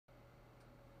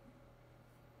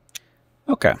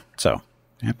Okay, so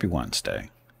happy Wednesday,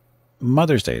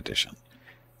 Mother's Day edition.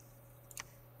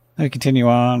 Let me continue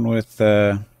on with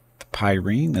the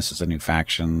Pyrene. This is a new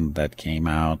faction that came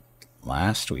out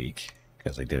last week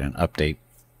because they did an update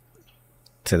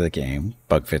to the game,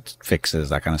 fixes,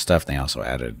 that kind of stuff. They also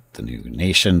added the new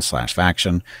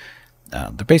nation/faction.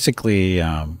 They're basically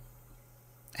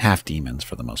half demons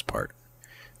for the most part.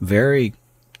 Very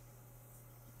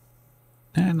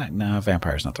no,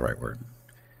 vampire's not the right word,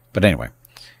 but anyway,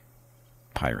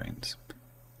 Pyrenes.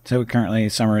 So we currently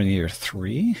summer in year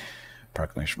 3.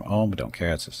 Proclamation from but don't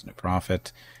care. It's just a new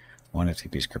prophet. One of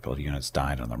TP's crippled units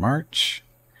died on their march.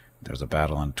 There's a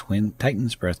battle on Twin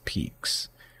Titan's Breath Peaks.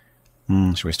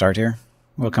 Should we start here?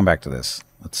 We'll come back to this.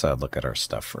 Let's look at our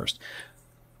stuff first.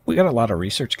 We got a lot of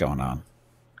research going on.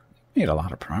 We made a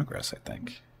lot of progress, I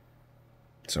think,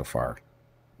 so far.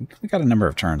 We got a number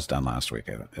of turns done last week,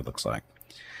 it looks like.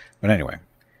 But anyway,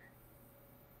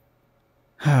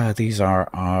 these are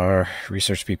our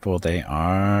research people. They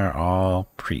are all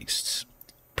priests.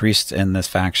 Priests in this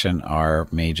faction are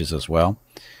mages as well.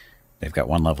 They've got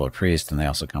 1 level of priest, and they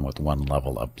also come with 1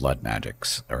 level of blood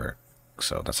magics,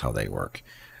 so that's how they work.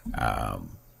 They're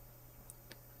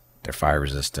fire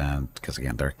resistant because,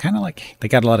 again, they're kind of like, they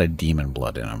got a lot of demon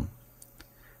blood in them.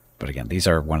 But again, these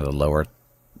are one of the lower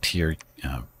tier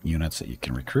units that you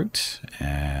can recruit,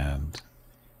 and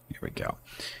here we go.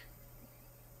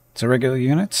 So regular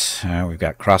units, we've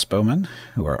got crossbowmen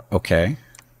who are okay.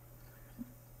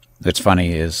 What's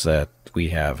funny is that we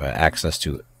have access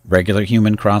to regular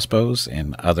human crossbows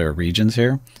in other regions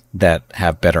here that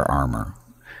have better armor.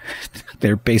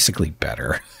 They're basically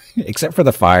better, except for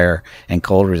the fire and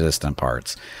cold resistant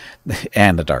parts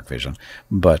and the dark vision.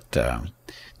 But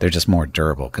they're just more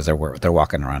durable because they're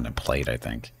walking around in plate, I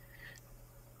think.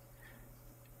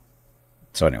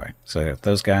 So anyway, so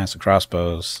those guys, the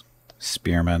crossbows,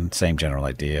 spearmen, same general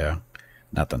idea.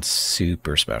 Nothing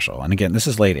super special. And again, this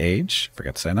is late age.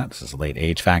 Forgot to say that. This is a late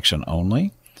age faction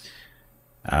only.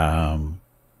 So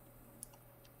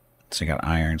you got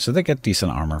iron. So they get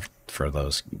decent armor for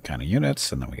those kind of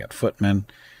units. And then we got footmen,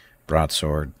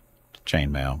 broadsword,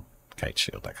 chainmail, kite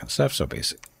shield, that kind of stuff. So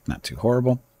basic, not too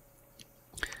horrible.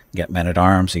 You got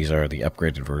men-at-arms. These are the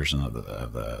upgraded version of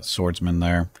the swordsman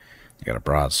there. You got a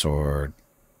broadsword,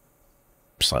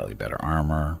 slightly better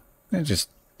armor. They're just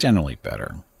generally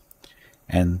better.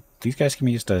 And these guys can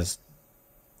be used as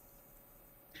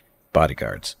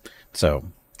bodyguards. So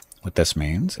what this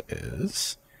means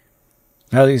is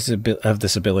values of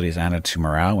this ability is added to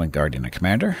morale when guarding a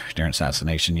commander during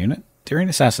assassination unit. During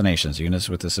assassinations, units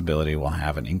with this ability will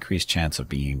have an increased chance of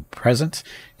being present,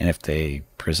 and if they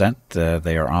present,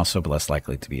 they are also less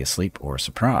likely to be asleep or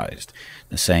surprised.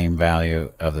 The same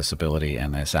value of this ability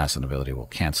and the assassin ability will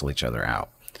cancel each other out.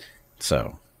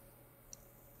 So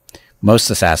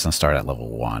most assassins start at level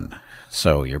 1,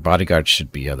 so your bodyguards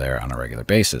should be there on a regular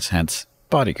basis, hence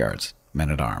bodyguards,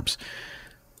 men-at-arms.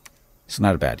 It's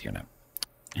not a bad unit.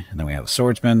 And then we have the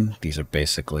swordsmen. These are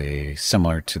basically very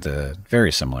similar to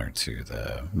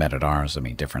the men-at-arms. The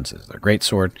main difference is their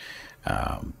greatsword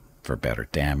for better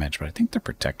damage, but I think their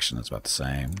protection is about the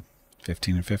same.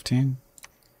 15 and 15?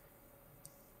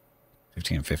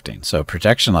 15 and 15. So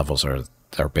protection levels are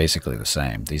basically the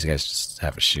same. These guys just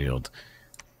have a shield.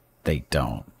 They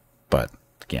don't, but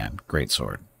again,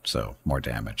 greatsword, so more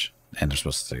damage. And they're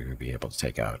supposed to be able to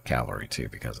take out cavalry too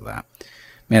because of that.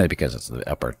 Mainly because it's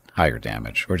the higher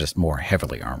damage, or just more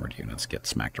heavily armored units get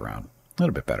smacked around. A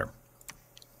little bit better.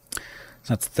 So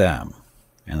that's them.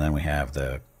 And then we have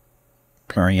the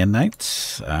Pyrene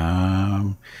Knights.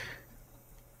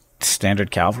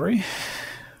 Standard cavalry.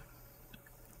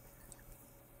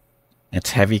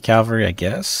 It's heavy cavalry, I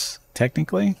guess,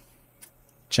 technically.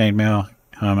 Chainmail,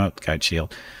 helmet, kite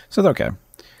shield. So they're okay.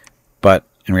 But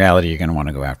in reality, you're going to want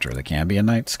to go after the Cambion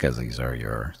Knights because these are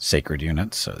your sacred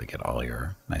units, so they get all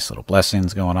your nice little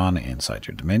blessings going on inside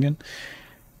your dominion.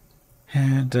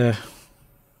 And they're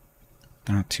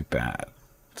not too bad.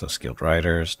 So skilled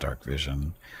riders, dark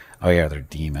vision. Oh yeah, they're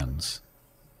demons.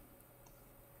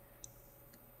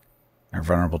 They're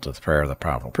vulnerable to the prayer of the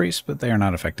powerful priest, but they are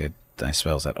not affected by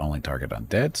spells that only target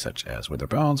undead, such as Wither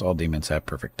Bones. All demons have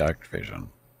perfect dark vision.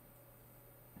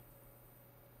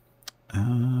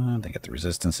 They get the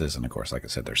resistances, and of course, like I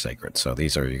said, they're sacred. So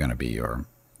these are going to be your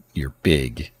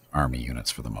big army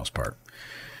units for the most part.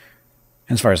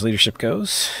 And as far as leadership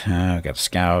goes, we've got a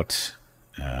scout,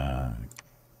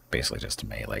 basically just a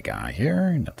melee guy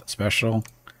here, nothing special.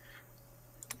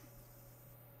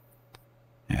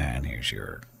 And here's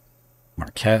your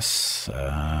Marquess.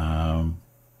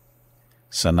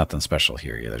 So nothing special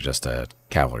here either, just a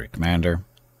cavalry commander.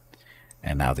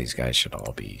 And now these guys should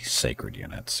all be sacred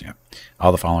units. Yeah.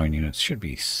 All the following units should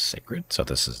be sacred. So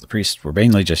this is the priest we're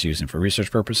mainly just using for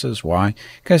research purposes. Why?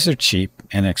 Because they're cheap,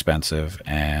 inexpensive,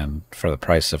 and for the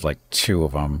price of like 2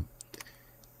 of them,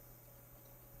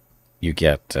 you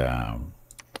get a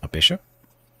bishop.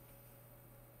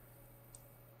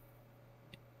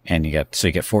 And you get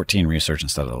 14 research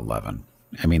instead of 11.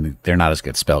 I mean, they're not as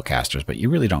good spellcasters, but you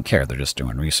really don't care. They're just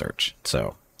doing research.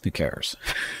 So who cares?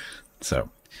 So,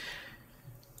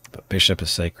 but bishop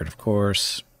is sacred, of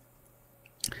course.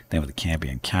 Then with the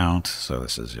Cambion count. So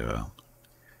this is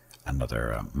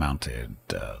another mounted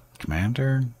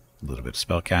commander. A little bit of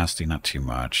spellcasting, not too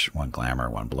much. 1 glamour,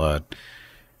 1 blood.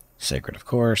 Sacred, of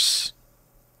course.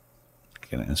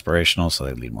 Get an inspirational, so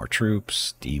they lead more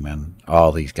troops. Demon.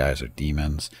 All these guys are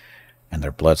demons. And they're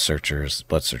blood searchers.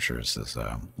 Blood searchers is,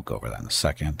 we'll go over that in a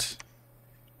second.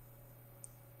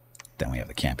 Then we have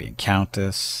the Cambion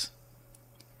Countess.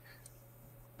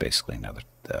 Basically another,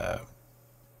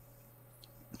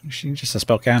 she's just a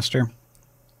spellcaster.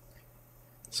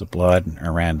 So blood, a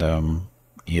random,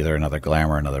 either another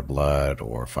glamour, another blood,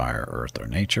 or fire, earth, or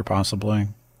nature possibly.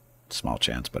 Small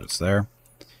chance, but it's there.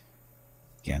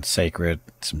 Again, sacred,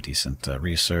 some decent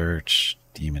research.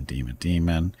 Demon, demon,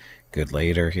 demon. Good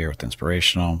later here with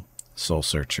inspirational. Soul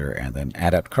searcher, and then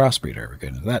adept crossbreeder. We're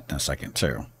getting into that in a second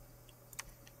too.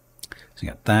 So you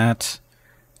got that.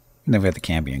 And then we have the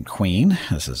Cambion Queen.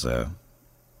 This is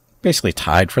basically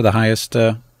tied for the highest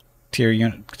tier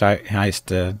unit, highest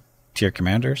tier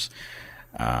commanders.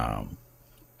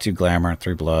 2 glamour,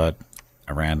 3 blood,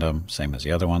 a random, same as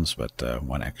the other ones, but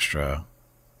 1 extra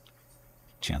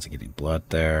chance of getting blood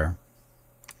there.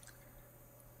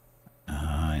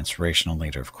 Inspirational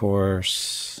leader, of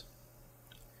course.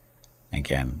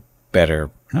 Again,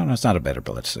 better. No, it's not a better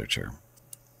blood searcher,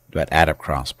 but adept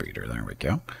crossbreeder. There we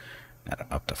go.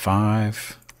 Up to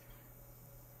 5.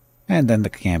 And then the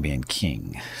Cambion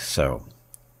King. So,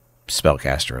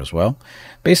 spellcaster as well.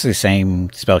 Basically, same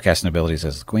spellcasting abilities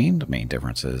as the Queen. The main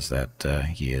difference is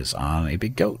that he is on a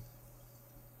big goat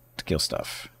to kill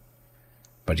stuff.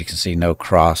 But you can see no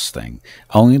cross thing.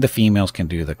 Only the females can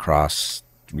do the cross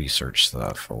research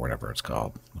stuff, or whatever it's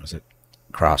called. What is it?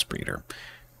 Crossbreeder.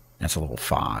 That's a level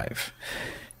 5.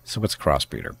 So what's a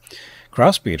crossbreeder?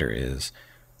 Crossbreeder is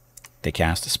they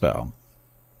cast a spell.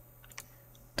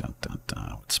 Dun, dun,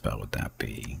 dun. What spell would that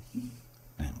be?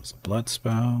 That was a blood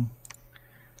spell.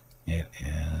 It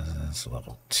is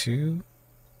level 2.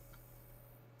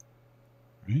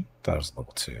 Right? Thought it was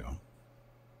level 2.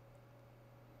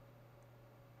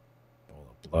 Bowl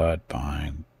of blood,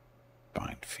 bind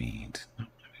fiend.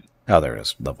 Oh, there it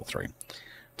is, level 3.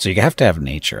 So you have to have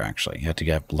nature, actually. You have to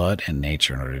have blood and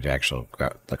nature in order to actually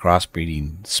the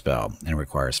crossbreeding spell, and it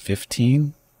requires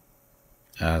 15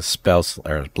 spells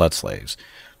or blood slaves.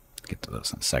 Get to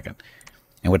those in a second.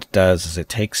 And what it does is it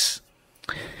takes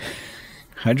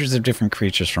hundreds of different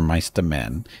creatures from mice to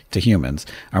men to humans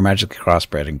are magically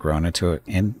crossbred and grown into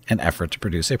an effort to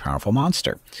produce a powerful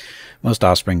monster. Most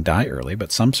offspring die early,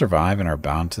 but some survive and are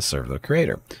bound to serve the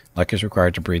creator. Luck is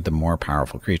required to breed the more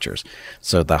powerful creatures.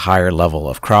 So the higher level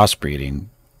of crossbreeding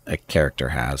a character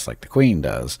has, like the Queen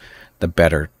does, the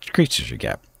better creatures you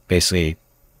get. Basically,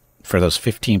 for those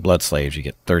 15 blood slaves, you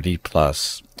get 30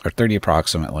 plus, or 30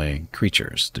 approximately,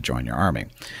 creatures to join your army.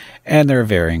 And there are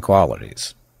varying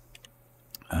qualities.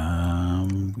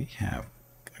 We have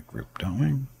a group, don't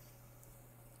we?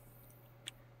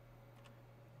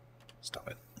 Stop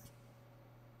it.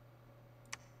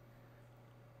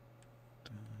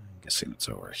 I'm guessing it's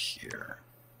over here.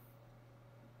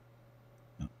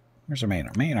 Oh, where's our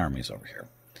main army's over here.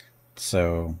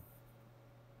 So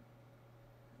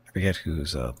I forget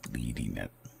who's leading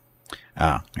it.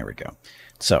 Ah, here we go.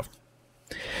 So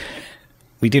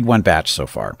we did 1 batch so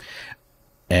far.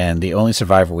 And the only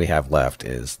survivor we have left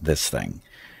is this thing,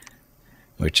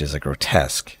 which is a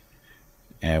grotesque.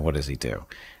 And what does he do?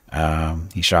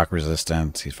 He's shock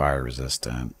resistant. He's fire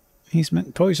resistant. He's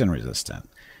poison resistant.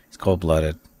 He's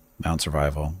cold-blooded, mount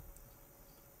survival,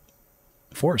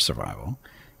 force survival.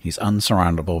 He's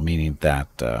unsurroundable, meaning that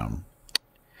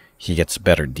he gets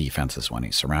better defenses when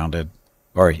he's surrounded.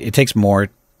 Or it takes more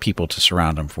people to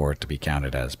surround him for it to be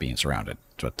counted as being surrounded.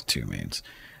 That's what the 2 means.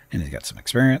 And he's got some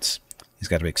experience. He's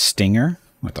got a big stinger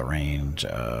with a range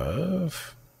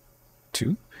of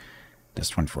 2. Does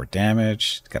 24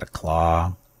 damage. He's got a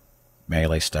claw,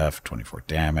 melee stuff, 24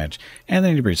 damage. And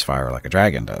then he breathes fire like a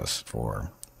dragon does for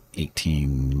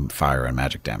 18 fire and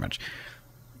magic damage.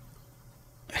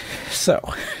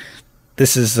 So,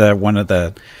 this is one of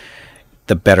the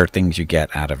better things you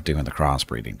get out of doing the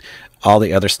crossbreeding. All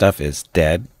the other stuff is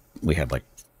dead. We had like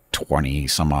 20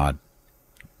 some odd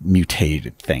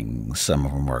mutated things. Some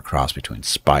of them were a cross between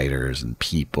spiders and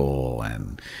people,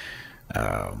 and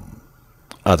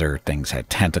other things had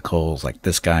tentacles like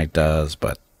this guy does.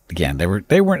 But again,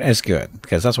 they weren't as good,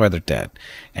 because that's why they're dead.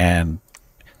 And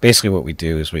basically what we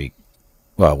do is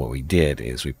what we did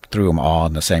is we threw them all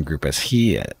in the same group as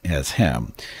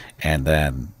him. And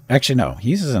then, actually no,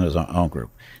 he's in his own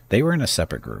group. They were in a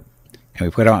separate group, and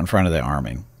we put out in front of the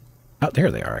army. Oh,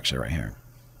 there they are, actually, right here.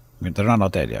 I mean, they're not all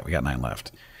dead yet. We got 9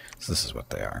 left. So this is what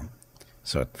they are.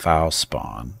 So at foul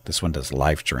spawn, this one does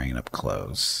life drain up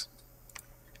close.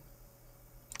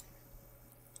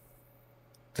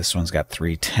 This one's got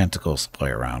 3 tentacles to play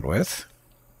around with.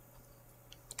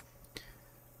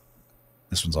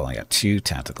 This one's only got 2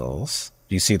 tentacles.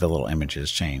 You see the little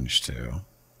images change too.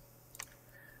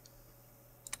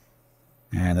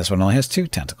 And this one only has 2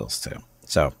 tentacles too.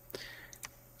 So,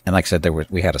 and like I said,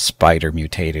 we had a spider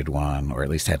mutated one, or at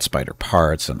least had spider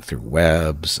parts and through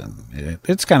webs, and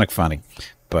it's kind of funny.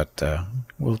 But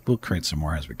we'll create some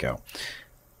more as we go.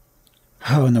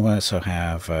 Oh, and then we also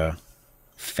have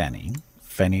Fenny.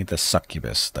 Fenny the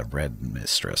succubus, the red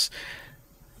mistress.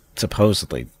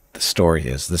 Supposedly, the story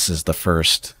is this is the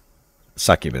first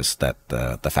succubus that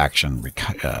the faction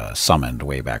summoned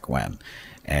way back when,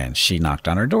 and she knocked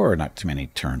on her door not too many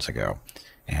turns ago,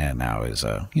 and now is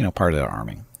part of the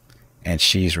army. And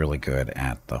she's really good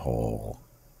at the whole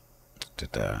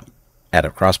at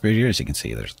a crossbreeder. As you can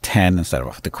see, there's 10 instead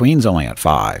of the queen's only at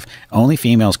 5. Only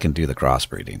females can do the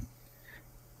crossbreeding.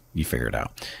 You figure it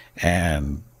out.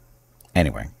 And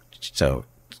anyway, so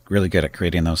really good at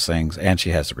creating those things, and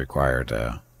she has the required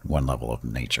 1 level of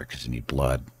nature, because you need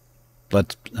blood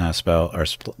spell or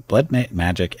blood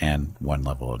magic and 1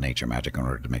 level of nature magic in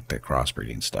order to make the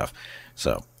crossbreeding stuff.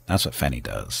 So that's what Fenny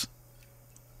does.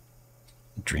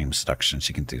 Dream seduction.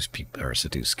 She can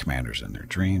seduce commanders in their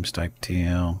dreams type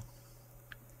deal.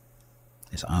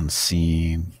 Is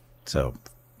unseen, so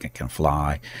it can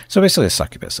fly. So basically a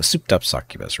succubus, a souped up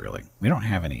succubus, really. We don't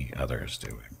have any others,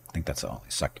 do we? I think that's the only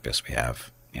succubus we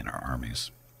have in our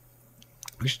armies.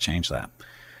 We should change that.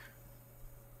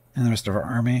 And the rest of our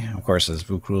army, of course, is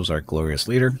Vucrulez, our glorious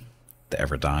leader. The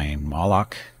Everdying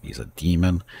Moloch. He's a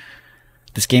demon.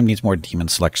 This game needs more demon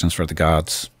selections for the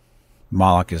gods.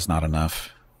 Moloch is not enough.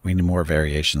 We need more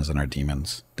variations in our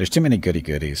demons. There's too many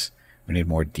goody-goodies. We need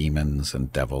more demons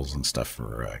and devils and stuff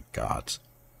for gods.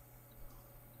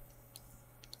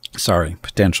 Sorry,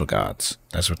 potential gods.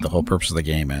 That's what the whole purpose of the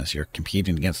game is. You're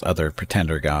competing against other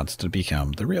pretender gods to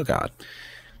become the real god.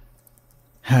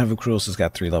 Vucrulez has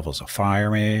got 3 levels of Fire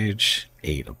Mage,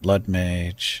 8 of Blood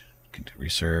Mage. Can do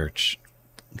research.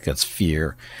 Gets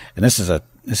Fear, and this is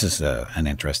an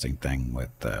interesting thing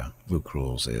with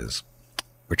Vucrulez is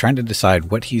we're trying to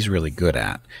decide what he's really good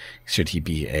at. Should he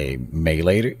be a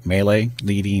melee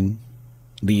leading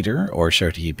leader, or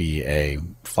should he be a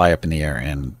fly up in the air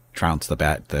and trounce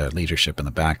the leadership in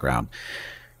the background?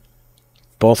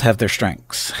 Both have their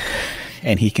strengths,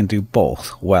 and he can do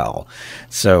both well.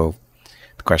 So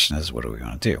the question is, what are we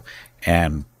going to do?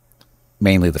 And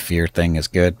mainly the fear thing is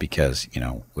good, because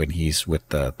when he's with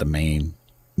the main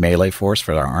melee force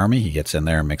for our army, he gets in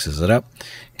there and mixes it up,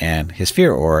 and his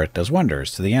fear aura does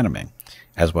wonders to the enemy,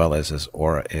 as well as his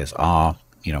awe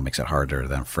makes it harder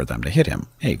for them to hit him.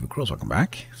 Hey Vucrulez, welcome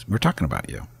back. We're talking about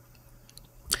you.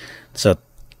 So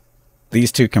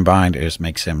these two combined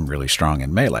makes him really strong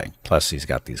in melee. Plus he's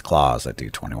got these claws that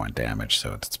do 21 damage,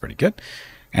 so it's pretty good.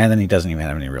 And then he doesn't even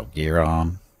have any real gear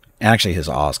on. Actually, his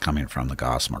awe is coming from the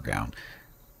Gossamer Gown.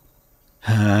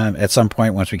 At some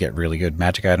point, once we get really good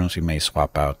magic items, we may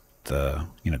swap out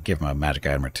give him a magic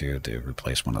item or 2 to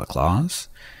replace one of the claws.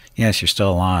 Yes, you're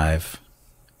still alive.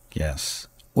 Yes.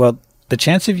 Well, the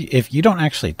chance of if you don't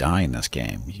actually die in this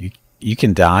game, you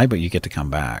can die, but you get to come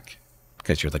back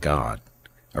because you're the god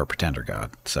or pretender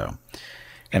god. So,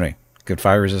 anyway, good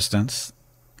fire resistance.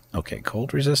 Okay,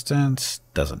 cold resistance.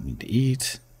 Doesn't need to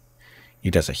eat.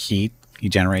 He does a heat. He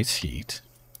generates heat.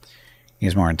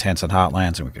 He's more intense on hot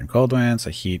lands and weaker in cold lands.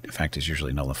 The heat effect is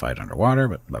usually nullified underwater,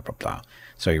 but blah, blah, blah.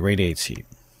 So he radiates heat.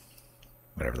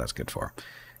 Whatever that's good for.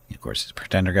 Of course, he's a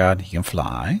pretender god. He can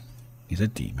fly. He's a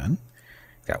demon.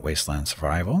 Got Wasteland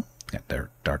Survival. Got their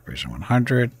Dark Vision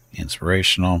 100.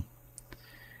 Inspirational.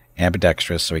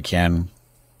 Ambidextrous, so he can,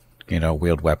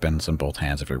 wield weapons in both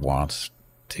hands if he wants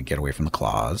to get away from the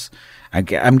claws.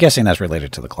 I'm guessing that's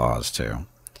related to the claws, too.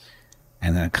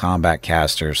 And then a combat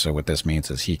caster, so what this means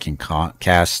is he can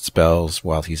cast spells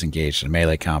while he's engaged in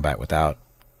melee combat without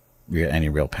any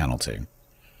real penalty.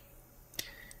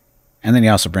 And then he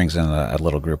also brings in a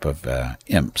little group of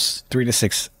imps,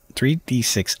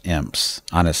 3d6 imps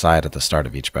on his side at the start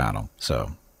of each battle.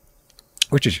 So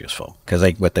which is useful because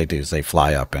what they do is they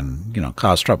fly up and, you know,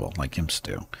 cause trouble like imps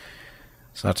do.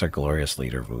 So that's our glorious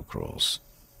leader, Vucrulez.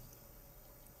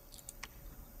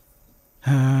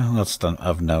 What's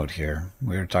of note here?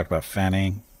 We were talking about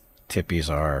Fenny. Tippy's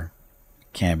our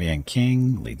Cambion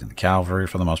king, leading the cavalry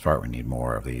for the most part. We need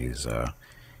more of these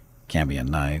Cambion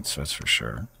knights, that's for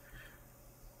sure.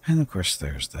 And of course,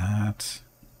 there's that.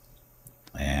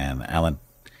 And Alcendes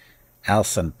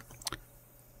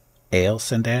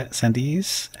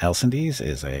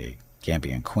is a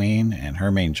Cambion queen, and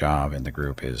her main job in the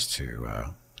group is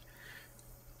to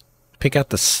pick out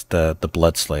the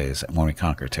blood slaves when we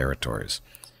conquer territories.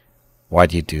 Why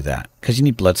do you do that? Because you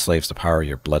need blood slaves to power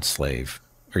your blood slave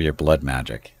or your blood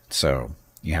magic. So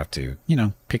you have to, you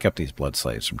know, pick up these blood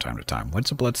slaves from time to time.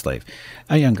 What's a blood slave?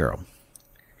 A young girl.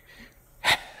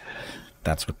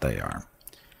 That's what they are.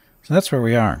 So that's where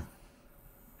we are,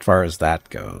 as far as that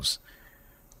goes.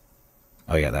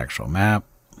 Oh yeah, the actual map.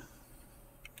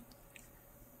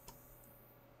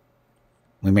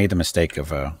 We made the mistake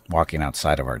of walking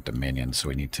outside of our dominion, so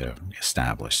we need to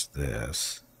establish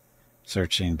this.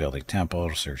 Searching, building temple,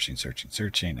 searching,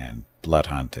 and Blood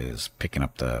Hunt is picking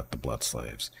up the blood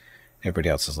slaves. Everybody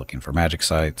else is looking for magic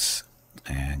sites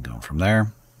and going from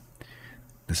there.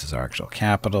 This is our actual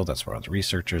capital. That's where all the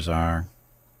researchers are.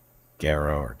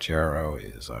 Gero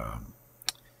is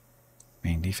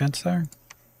main defense there.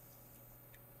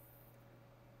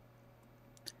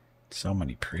 So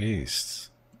many priests.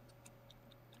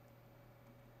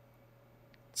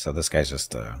 So this guy's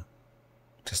just a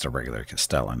regular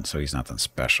Castellan, so he's nothing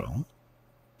special.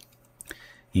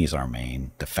 He's our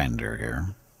main defender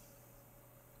here.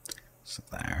 So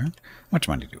there. How much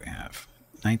money do we have?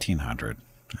 1,900.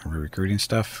 Are we recruiting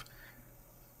stuff?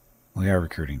 We are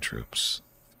recruiting troops.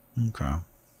 Okay.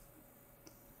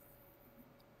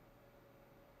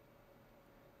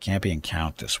 Cambion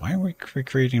Countess. Why are we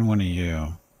recruiting one of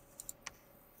you?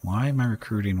 Why am I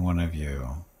recruiting one of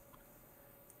you?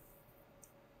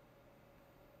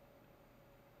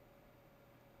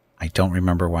 I don't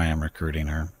remember why I'm recruiting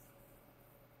her.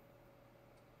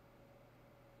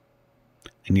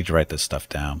 I need to write this stuff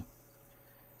down.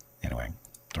 Anyway,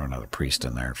 throw another priest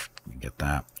in there if we get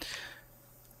that.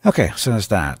 Okay, so there's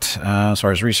that. As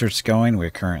far as research is going, we're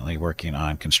currently working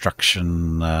on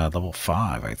construction level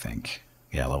 5, I think.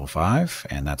 Yeah, level 5,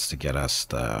 and that's to get us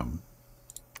the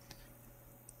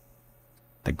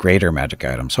greater magic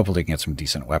items. Hopefully we can get some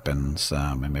decent weapons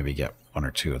and maybe get 1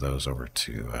 or 2 of those over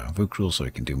to Vucrulez so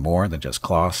we can do more than just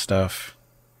claw stuff.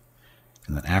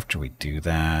 And then after we do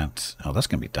that... Oh, that's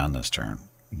going to be done this turn.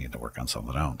 We need to work on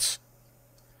something else.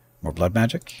 More blood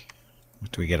magic?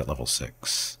 What do we get at level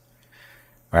 6?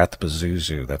 Wrath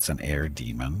Pazuzu, that's an air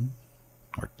demon.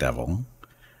 Or devil.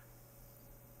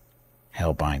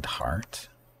 Hellbind Heart.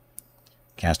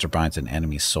 Caster binds an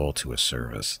enemy's soul to a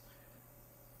service.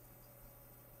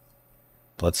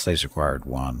 Blood slaves required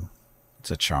 1.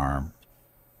 It's a charm.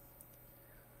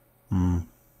 Oh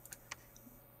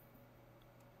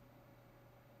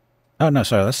no,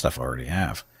 sorry, that stuff I already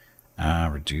have.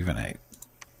 Rejuvenate.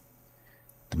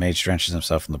 The mage drenches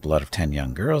himself in the blood of 10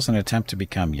 young girls in an attempt to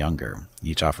become younger.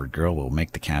 Each offered girl will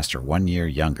make the caster 1 year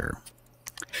younger.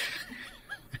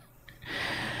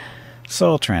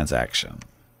 Soul transaction.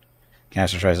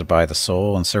 Caster tries to buy the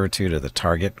soul and servitude of the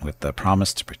target with the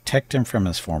promise to protect him from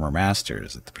his former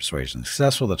masters. If the persuasion is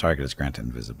successful, the target is granted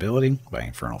invisibility by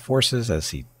infernal forces as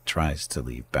he tries to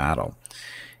leave battle.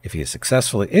 If he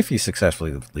successfully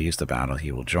leaves the battle,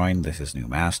 he will join his new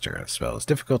master. The spell is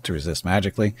difficult to resist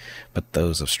magically, but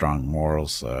those of strong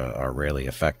morals are rarely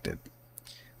affected.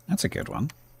 That's a good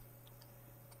one.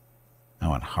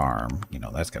 Oh, and harm. You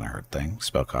know, that's going to hurt things.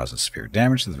 Spell causes severe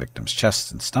damage to the victim's chests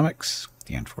and stomachs.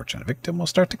 The unfortunate victim will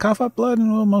start to cough up blood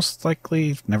and will most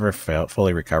likely never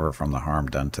fully recover from the harm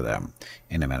done to them.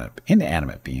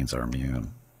 Inanimate beings are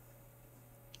immune.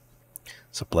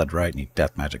 So blood right, need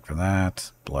death magic for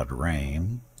that. Blood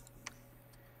rain.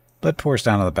 Blood pours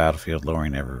down on the battlefield,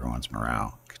 lowering everyone's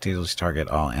morale. Continuously target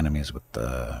all enemies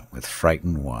with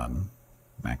Frighten 1.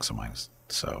 Maximize.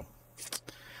 So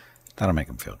that'll make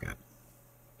them feel good.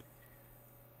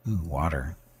 Ooh,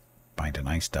 water. Bind an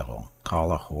ice devil.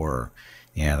 Call a horror.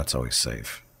 Yeah, that's always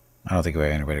safe. I don't think we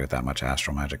have anybody with that much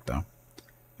astral magic, though.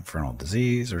 Infernal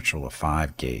disease. Ritual of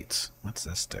 5 gates. What's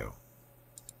this do?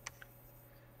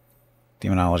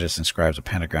 Demonologist inscribes a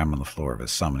pentagram on the floor of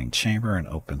his summoning chamber and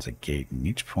opens a gate in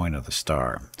each point of the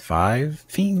star. 5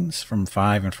 fiends from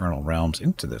 5 infernal realms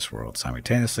into this world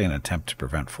simultaneously in an attempt to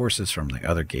prevent forces from the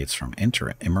other gates from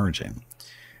emerging.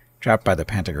 Trapped by the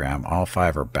pentagram, all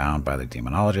 5 are bound by the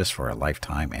demonologist for a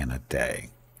lifetime and a day.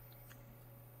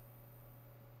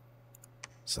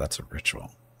 So that's a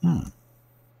ritual. Hmm.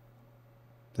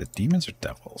 The demons or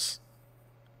devils?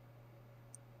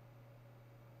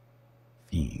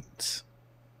 Fiends.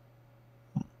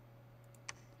 That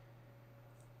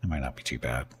might not be too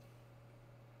bad.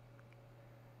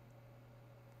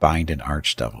 Bind an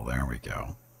archdevil. There we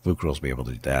go. Vucrulez will be able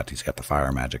to do that. He's got the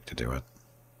fire magic to do it.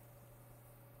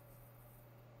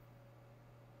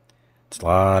 It's a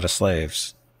lot of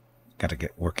slaves. Got to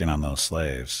get working on those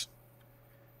slaves.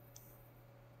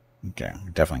 Okay, we're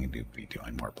definitely going to be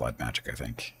doing more blood magic, I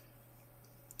think.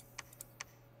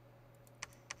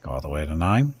 Go all the way to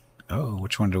 9. Oh,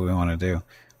 which one do we want to do?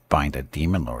 Bind a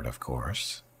demon lord, of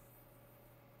course.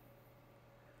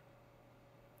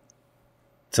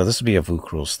 So this would be a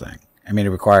Vucrulez thing. I mean, it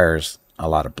requires a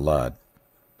lot of blood,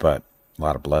 but a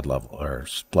lot of blood level, or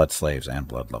blood slaves and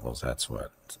blood levels. That's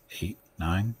what, 8,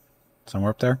 9? Somewhere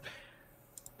up there?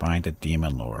 Bind a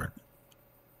demon lord.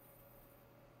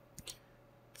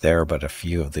 There are but a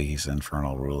few of these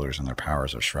infernal rulers, and their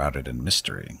powers are shrouded in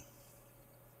mystery.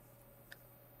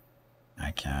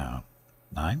 I count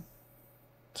 9.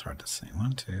 It's hard to see.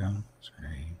 1, 2, 3, 4,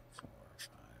 5,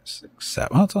 6, 7.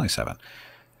 Well, it's only 7.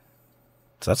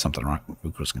 So that's something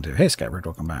Vucrulez can do. Hey, Skybird,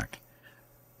 welcome back.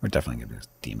 We're definitely going to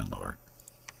do Demon Lord.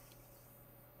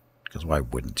 Because why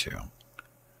wouldn't you?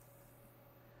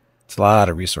 It's a lot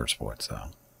of resource points, though.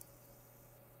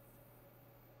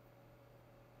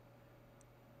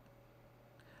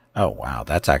 Oh, wow.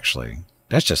 That's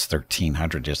just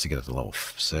 1,300 just to get it to level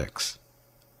 6.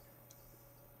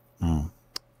 Hmm.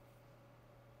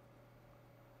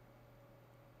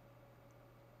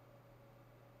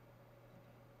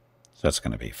 So that's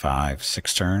going to be 5,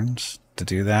 6 turns to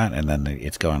do that, and then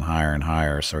it's going higher and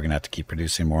higher, so we're going to have to keep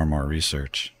producing more and more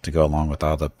research to go along with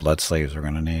all the blood slaves we're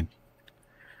going to need.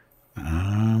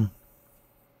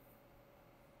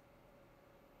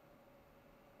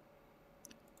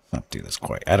 Let's do this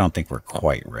quite. I don't think we're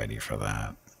quite ready for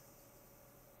that.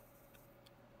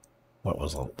 What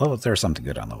was there was something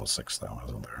good on level 6 though,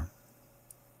 wasn't there?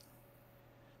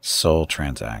 Soul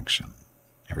transaction,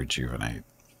 rejuvenate,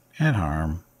 and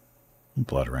harm,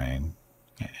 blood rain,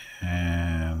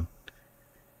 and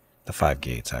the 5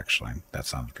 gates. Actually, that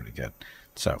sounds pretty good.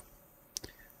 So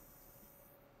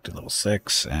do level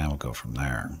 6, and we'll go from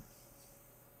there.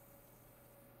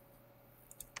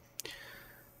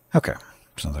 Okay,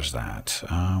 so there's that.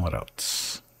 What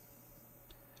else?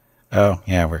 Oh,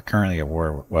 yeah, we're currently at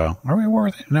war. Well, are we at war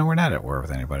with... No, we're not at war with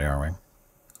anybody, are we?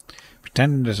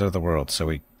 Pretenders of the world. So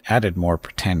we added more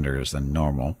pretenders than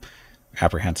normal.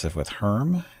 Apprehensive with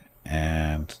Herm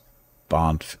and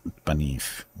Bond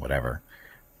beneath, whatever.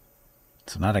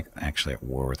 So not actually at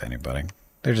war with anybody.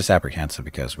 They're just apprehensive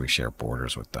because we share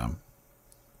borders with them.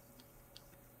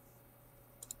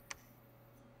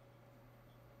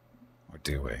 Or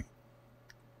do we?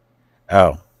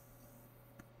 Oh.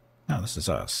 No, this is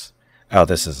us. Oh,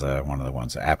 this is one of the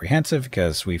ones apprehensive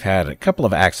because we've had a couple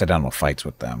of accidental fights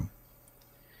with them.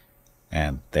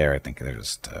 And there, I think they're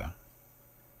just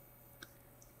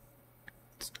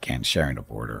again sharing a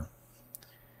border.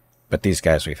 But these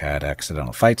guys we've had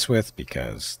accidental fights with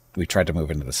because we tried to move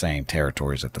into the same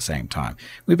territories at the same time.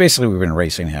 We've been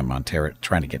racing him on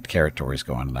trying to get territories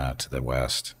going to the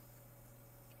west.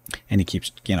 And he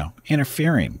keeps,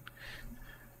 interfering.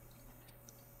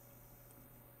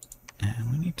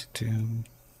 And we need to do...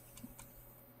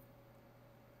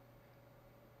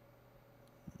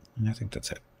 I think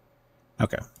that's it.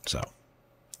 Okay, so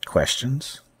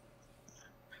questions.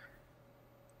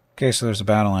 Okay, so there's a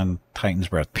battle on Titan's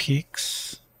Breath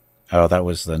Peaks. Oh, that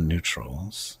was the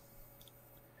neutrals.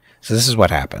 So this is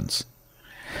what happens.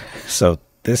 So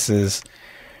this is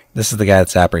the guy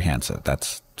that's apprehensive.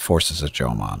 That's Forces of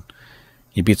Jomon.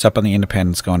 He beats up on the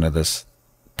independents going to this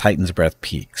Titan's Breath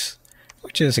Peaks,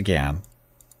 which is again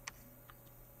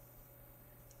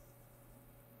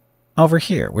over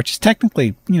here, which is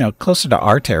technically, closer to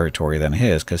our territory than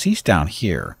his, because he's down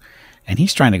here, and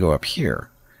he's trying to go up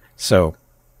here. So,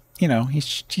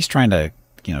 he's trying to,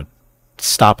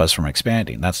 stop us from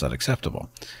expanding. That's not acceptable.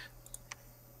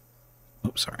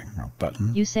 Oops, sorry, wrong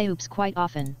button. You say oops quite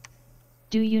often.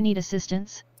 Do you need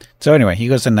assistance? So anyway, he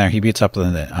goes in there, he beats up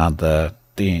on the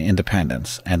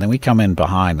independents, and then we come in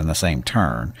behind in the same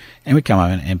turn, and we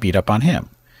come in and beat up on him.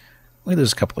 We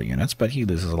lose a couple of units, but he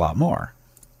loses a lot more.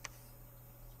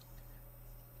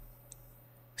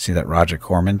 See that Roger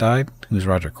Corman died? Who's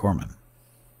Roger Corman?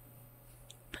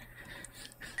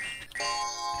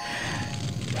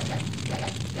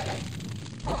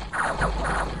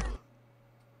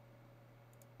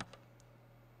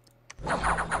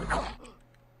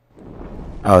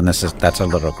 Oh, and that's a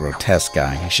little grotesque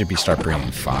guy. He should start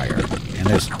bringing fire. And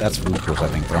that's Vucrulez, I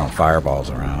think, throwing fireballs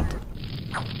around.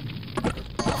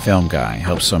 Film guy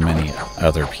helps so many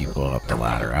other people up the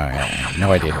ladder. I have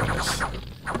no idea who it is.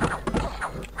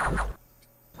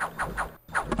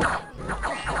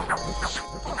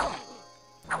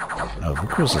 Oh,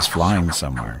 Vucrulez is flying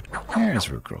somewhere. There's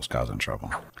Vucrulez causing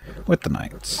trouble with the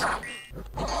knights.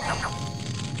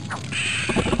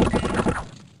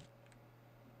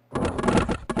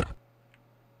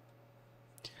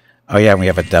 Oh yeah, we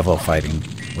have a devil fighting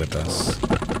with us.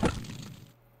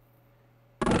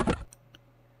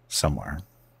 Somewhere.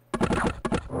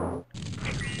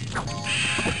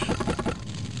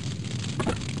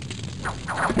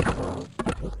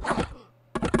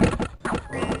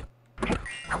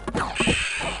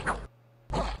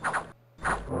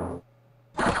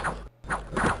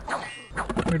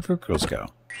 Where'd Vucrulez go?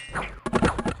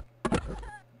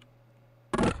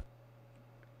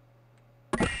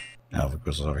 Oh, Vucrulez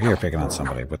is over here picking on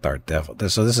somebody with our devil.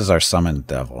 So this is our summoned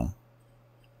devil.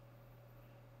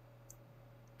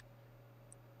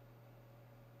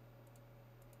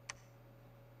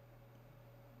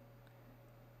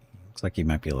 Looks like he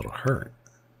might be a little hurt.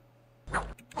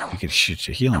 You could shoot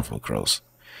your healing Vucrulez.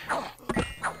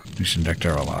 We should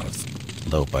director a lot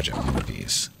of low-budget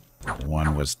movies.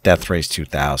 One was Death Race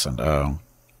 2000. Oh.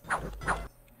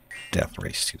 Death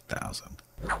Race 2000.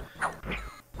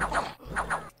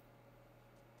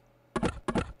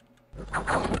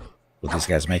 Will these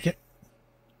guys make it?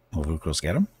 Will Vucrulez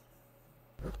get him?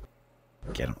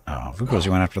 Get him. Oh, Vucrulez,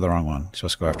 you went after the wrong one. You're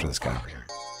supposed to go after this guy over here.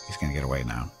 He's going to get away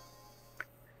now.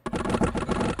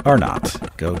 Or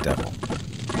not. Go devil.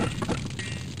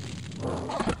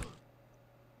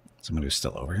 Someone who's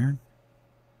still over here?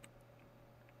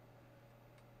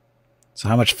 So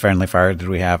how much friendly fire did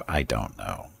we have? I don't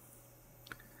know.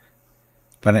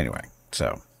 But anyway,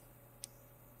 so.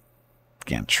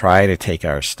 Again, try to take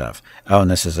our stuff. Oh, and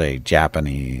this is a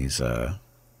Japanese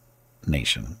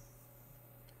nation.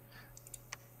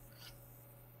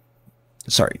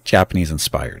 Sorry,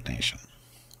 Japanese-inspired nation.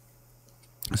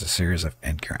 It's a series of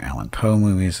Edgar Allan Poe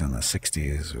movies in the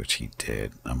 60s, which he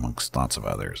did, amongst lots of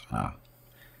others.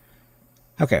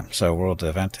 Okay, so world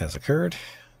event has occurred.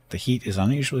 The heat is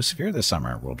unusually severe this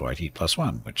summer. Worldwide heat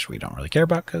 +1, which we don't really care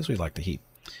about because we like the heat.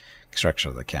 Construction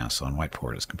of the castle in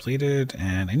Whiteport is completed,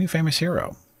 and a new famous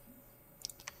hero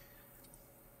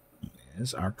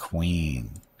is our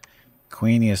queen.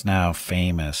 Queenie is now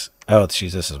famous. Oh, this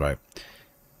is right.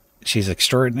 She's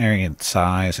extraordinary in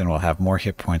size and will have more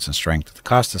hit points and strength at the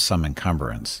cost of some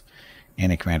encumbrance.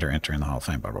 Any commander entering the Hall of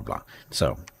Fame, blah, blah, blah.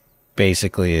 So,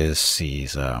 basically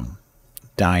she's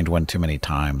dined one too many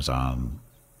times on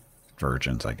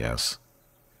virgins, I guess.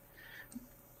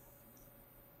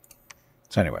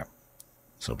 So anyway,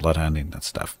 so bloodhounding, that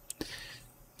stuff.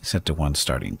 Said to one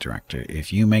starting director,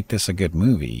 if you make this a good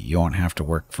movie, you won't have to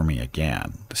work for me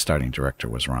again. The starting director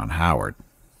was Ron Howard.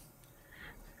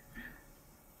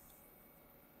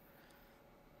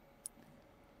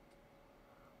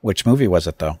 Which movie was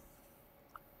it, though?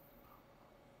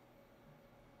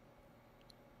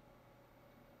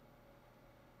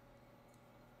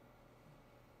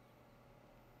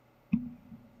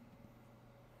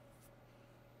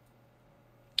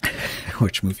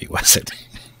 Which movie was it?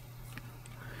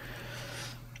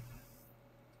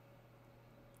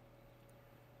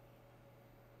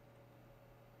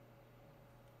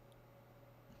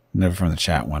 Never from the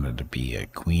chat wanted to be a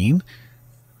queen?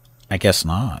 I guess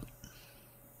not.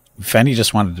 Fendi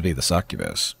just wanted to be the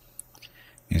succubus.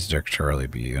 He's directorial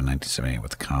debut in 1978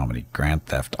 with the comedy Grand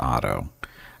Theft Auto.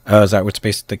 Oh, is that what's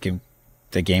the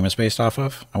game is based off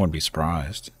of? I wouldn't be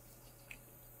surprised.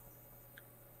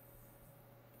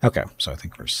 Okay, so I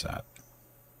think we're set.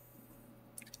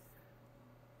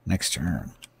 Next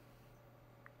turn.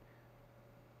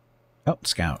 Oh,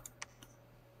 scout.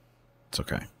 It's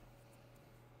okay.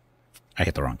 I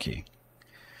hit the wrong key.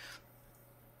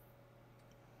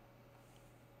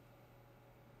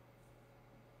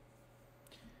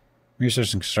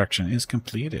 Research and construction is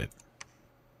completed.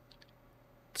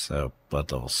 So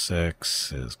blood level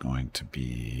 6 is going to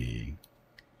be,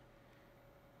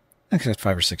 I think that's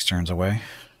 5 or 6 turns away.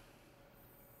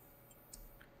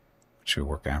 Should we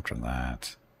work after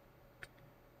that?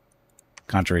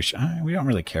 Conjuration. We don't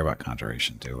really care about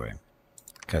conjuration, do we?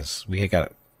 Because we've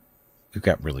got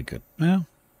really good. Well,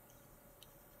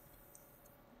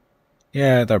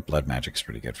 yeah, their blood magic's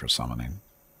pretty good for summoning.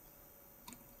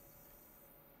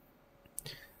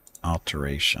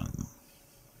 Alteration.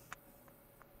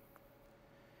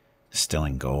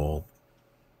 Distilling gold.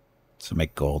 So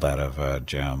make gold out of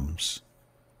gems.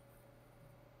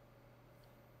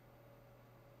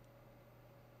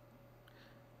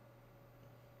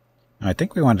 I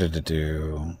think we wanted to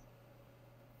do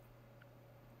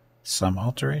some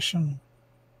alteration.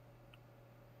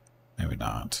 Maybe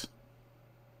not.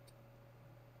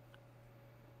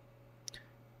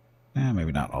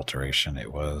 Maybe not alteration.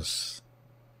 It was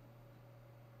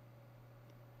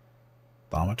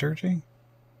thaumaturgy.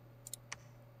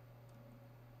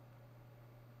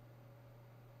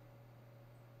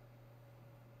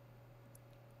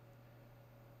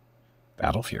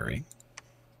 Battle Fury.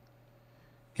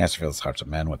 Caster fills the hearts of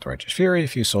men with righteous fury. A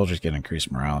few soldiers get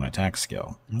increased morale and attack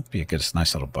skill. That'd be a good,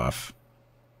 nice little buff.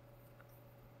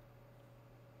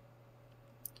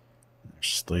 There's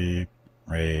sleep,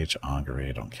 rage,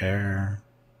 augury, don't care.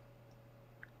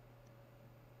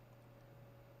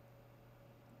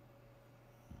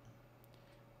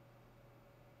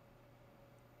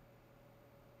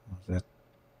 What was it?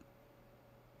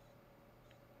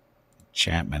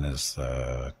 Enchantment is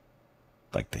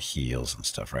like the heals and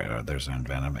stuff, right? There's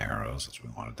envenom arrows. That's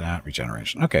what we wanted. That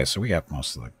regeneration. Okay, so we got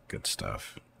most of the good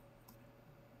stuff.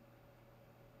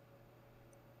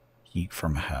 Heat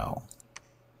from hell.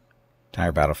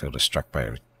 Entire battlefield is struck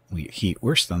by heat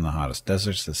worse than the hottest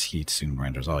deserts. This heat soon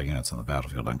renders all units on the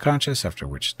battlefield unconscious, after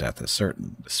which death is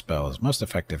certain. The spell is most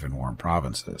effective in warm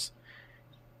provinces.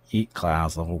 Heat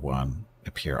clouds level 1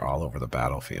 appear all over the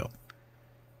battlefield.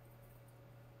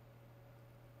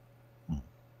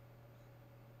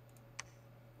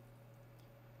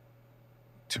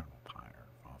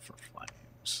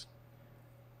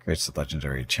 Creates the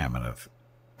legendary enchantment of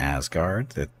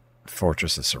Asgard. The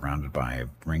fortress is surrounded by a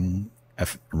ring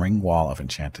wall of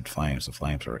enchanted flames. The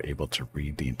flames are able to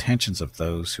read the intentions of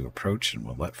those who approach and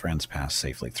will let friends pass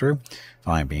safely through.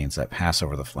 Flying beings that pass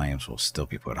over the flames will still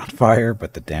be put on fire,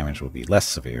 but the damage will be less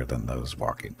severe than those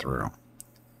walking through.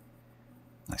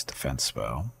 Nice defense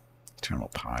spell. Eternal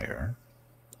Pyre.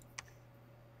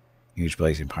 Huge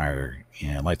blazing pyre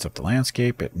lights up the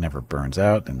landscape. It never burns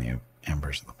out, and the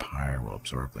embers of the pyre will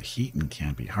absorb the heat and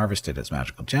can be harvested as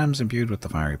magical gems imbued with the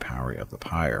fiery power of the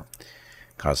pyre.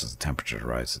 Causes the temperature to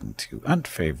rise into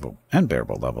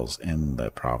unbearable levels in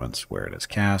the province where it is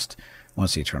cast.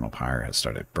 Once the eternal pyre has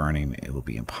started burning, it will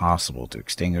be impossible to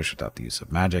extinguish without the use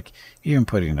of magic. Even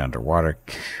putting it underwater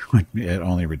would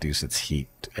only reduce its heat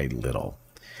a little.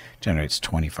 Generates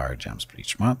 20 fire gems per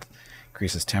each month.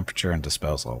 Increases temperature and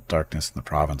dispels all darkness in the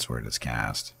province where it is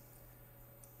cast.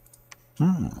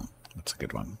 That's a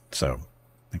good one. So,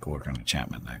 I think we'll work on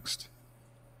enchantment next.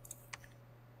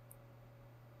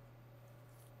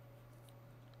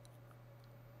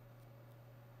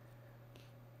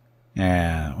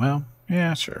 Yeah, well,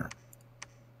 yeah, sure.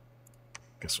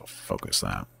 Guess we'll focus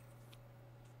that.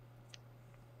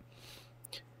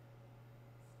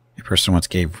 A person once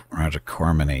gave Roger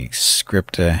Corman a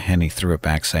script and he threw it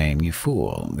back saying, "You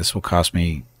fool, this will cost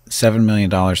me $7 million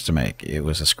to make." It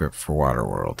was a script for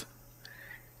Waterworld.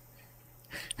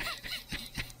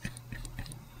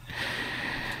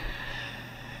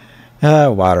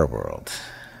 Waterworld.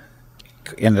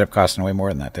 Ended up costing way more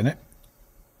than that, didn't it?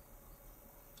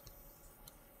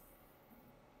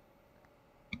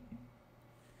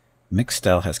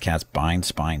 Mixtel has cast Bind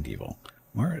Spine Devil.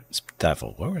 Where is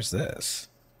Devil? Where is this?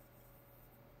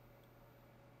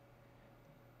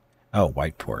 Oh,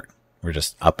 Whiteport. We're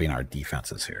just upping our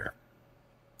defenses here.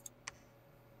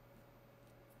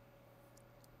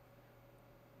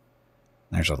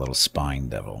 There's our little Spine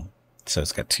Devil. So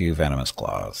it's got 2 venomous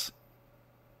claws.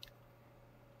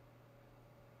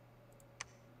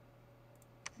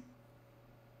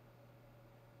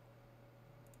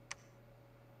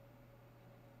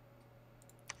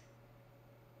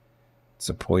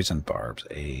 So poison barbs,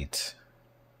 8.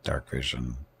 Dark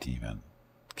vision, demon,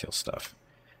 kill stuff.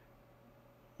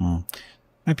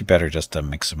 Might be better just to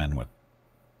mix them in with...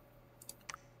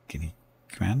 Can he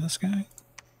command this guy?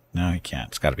 No, he can't.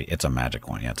 It's got to be... It's a magic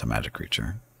one. Yeah, it's a magic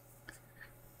creature.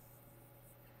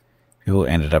 People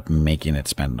ended up making it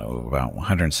spend about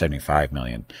 175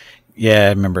 million. Yeah, I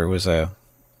remember it was a...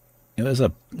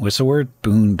 What's the word?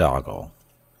 Boondoggle.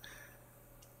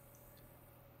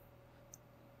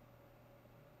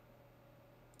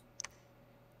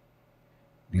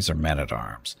 These are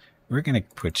men-at-arms. We're going to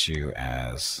put you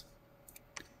as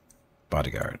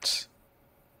bodyguards.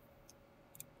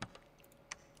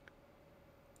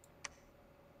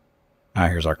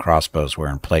 Here's our crossbows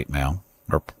wearing plate mail.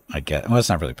 Or, I guess, well, it's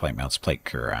not really plate mail, it's plate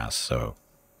cuirass, so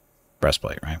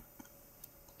breastplate, right?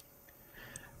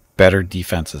 Better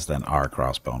defenses than our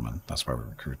crossbowmen. That's why we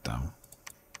recruit them.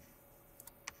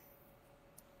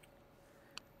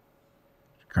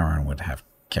 Curran would have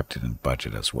kept it in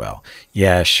budget as well.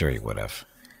 Yeah, sure he would have.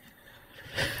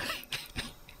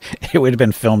 It would have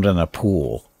been filmed in a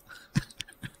pool.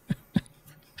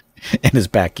 in his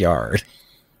backyard.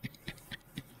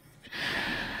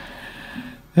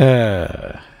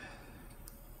 Oh,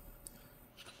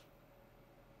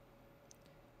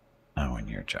 in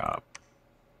your job.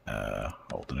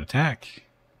 Hold an attack.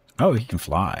 Oh, he can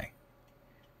fly.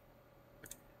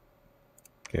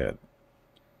 Good.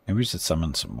 Maybe we should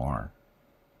summon some more.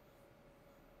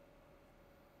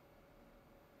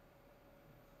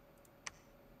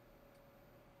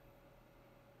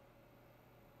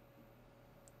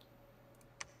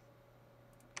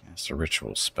 It's a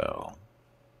ritual spell.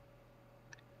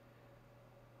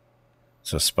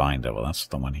 It's a Spine Devil. That's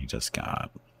the one he just got.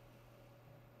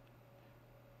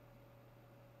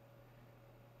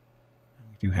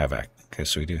 We do have, okay,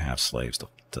 so we do have slaves to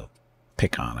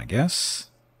pick on, I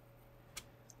guess.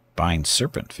 Bind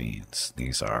Serpent Fiends.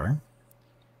 These are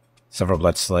several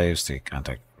blood slaves to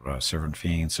contact serpent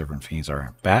fiends. Serpent fiends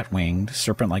are bat-winged,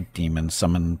 serpent-like demons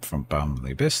summoned from bottom of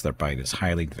the abyss. Their bite is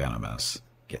highly venomous.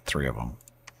 Get 3 of them.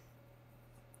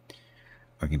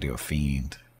 We can do a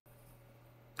fiend.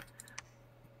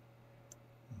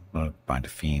 Bind a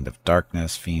fiend of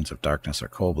darkness. Fiends of darkness are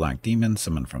coal-black demons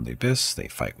summoned from the abyss. They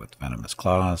fight with venomous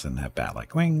claws and have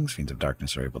bat-like wings. Fiends of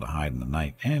darkness are able to hide in the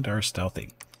night and are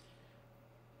stealthy.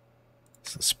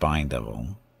 It's the Spine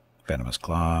Devil. Venomous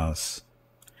claws.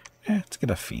 Let's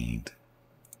get a fiend.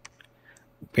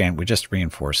 And we're just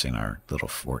reinforcing our little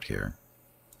fort here.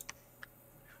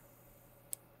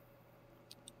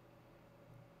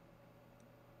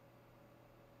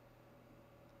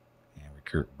 And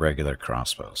recruit regular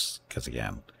crossbows. Because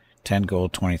again, 10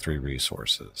 gold, 23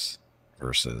 resources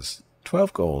versus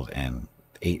 12 gold and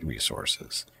 8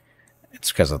 resources.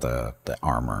 It's because of the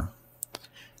armor.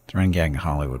 The running gag in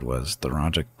Hollywood was the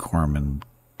Roger Corman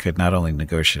could not only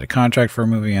negotiate a contract for a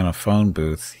movie in a phone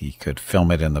booth, he could film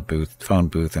it in the phone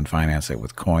booth and finance it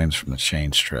with coins from the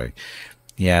change tray.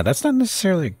 Yeah, that's not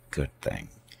necessarily a good thing.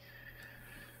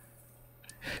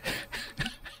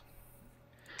 At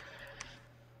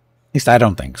least I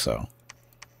don't think so.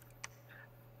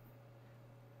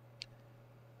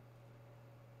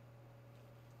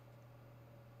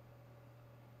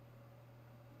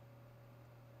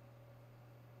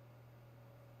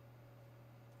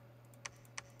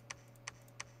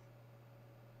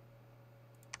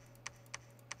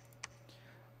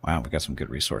 Wow, we got some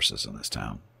good resources in this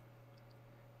town.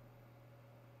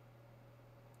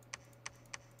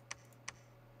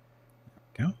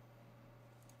 There we go.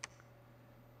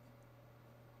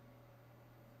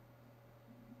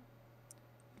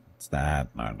 It's that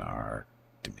on our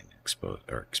Dominion exposed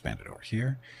or expanded over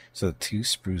here. So the 2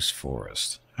 Spruce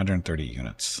Forest, 130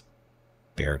 units.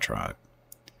 Bear Tribe.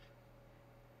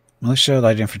 Militia,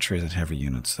 light infantry, and heavy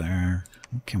units there.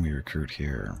 What can we recruit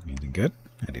here? Anything good?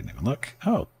 I didn't even look.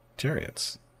 Oh,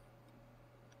 chariots.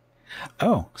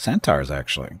 Oh, centaurs,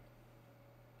 actually.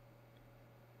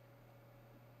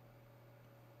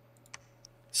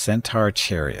 Centaur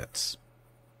chariots.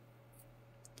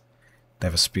 They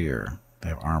have a spear. They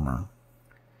have armor.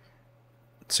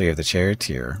 So you have the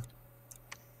charioteer.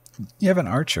 You have an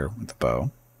archer with the bow.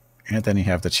 And then you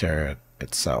have the chariot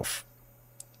itself,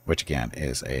 which again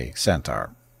is a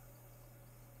centaur.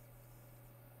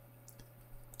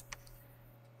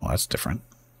 Well, that's different.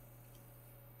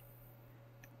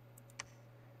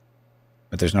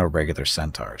 But there's no regular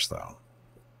centaurs, though.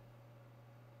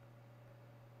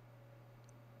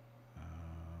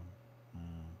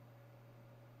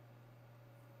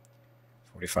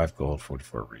 45 gold,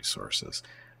 44 resources.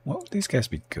 What would these guys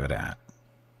be good at?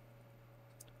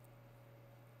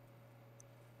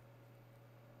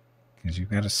 Because you've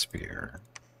got a spear,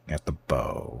 you got the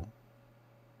bow,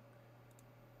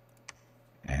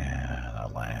 and a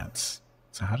lance.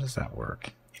 So how does that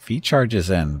work? If he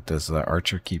charges in, does the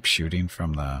archer keep shooting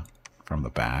from the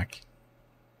back?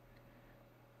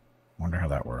 Wonder how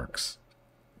that works.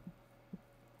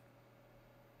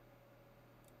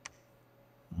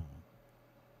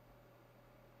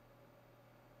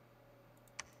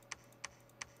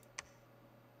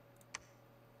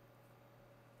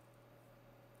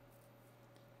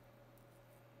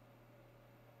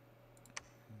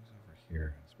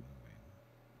 Here is moving.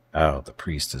 Oh, the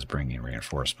priest is bringing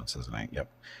reinforcements, isn't he? Yep.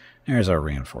 There's our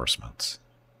reinforcements.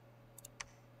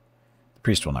 The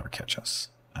priest will never catch us.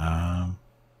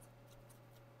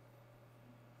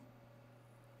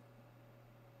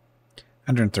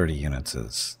 130 units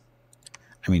is...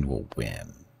 I mean, we'll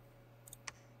win.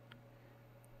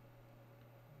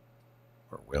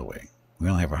 Or will we? We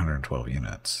only have 112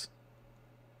 units.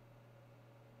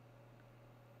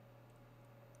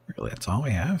 Really, that's all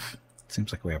we have?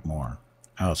 Seems like we have more.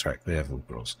 Oh, that's right. We have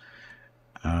Vucrulez.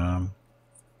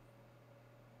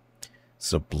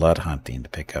 So blood hunting to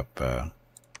pick up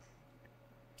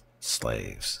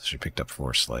slaves. She picked up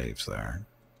 4 slaves there.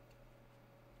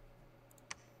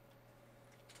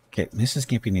 Okay, Mrs.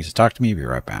 Gimpy needs to talk to me. Be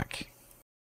right back.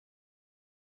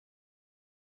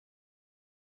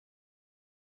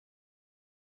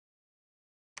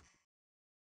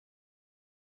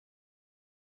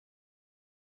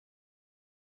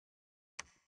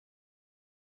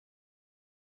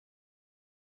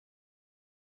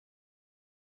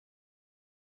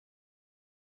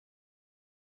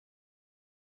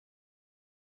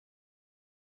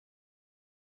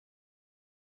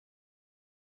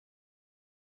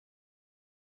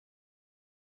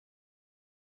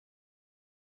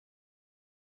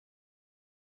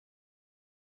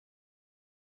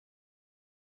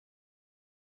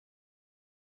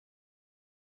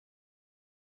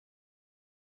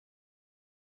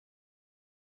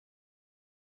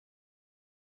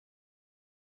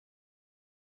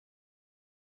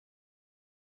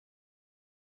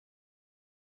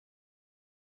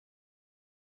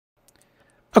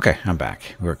 Okay, I'm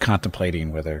back. We were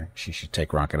contemplating whether she should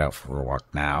take Rocket out for a walk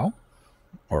now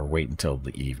or wait until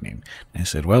the evening. And I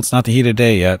said, well, it's not the heat of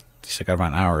day yet. Still got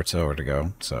about an hour or so to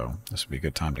go, so this would be a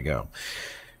good time to go.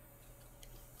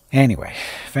 Anyway,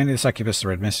 Fanny the Succubus, the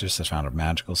Red Mistress, has found a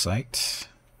magical site.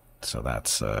 So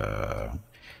that's the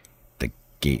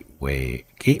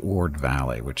Gateward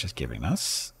Valley, which is giving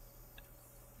us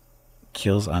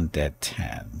kills undead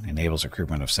 10, enables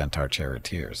recruitment of Centaur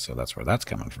Charioteers. So that's where that's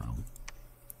coming from.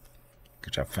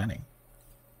 Good job, Fanny.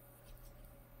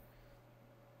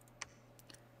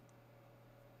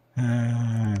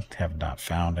 Have not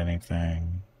found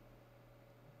anything.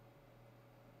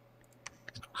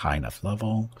 High enough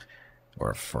level,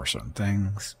 or for certain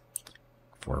things.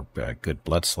 For good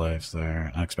blood slaves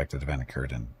there. Unexpected event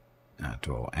occurred in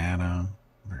Dual Anna.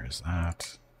 Where is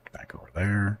that? Back over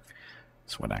there.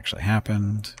 That's what actually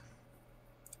happened.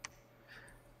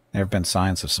 There have been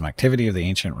signs of some activity of the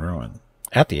ancient ruin.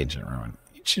 At the ancient ruin.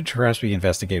 It should perhaps be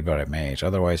investigated by a mage.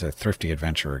 Otherwise, a thrifty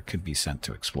adventurer could be sent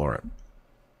to explore it.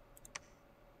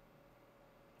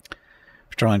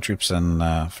 Patrolling troops in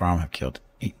Farm have killed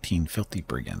 18 filthy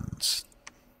brigands.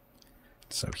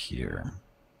 So here.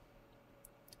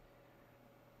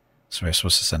 So we're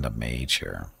supposed to send a mage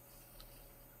here.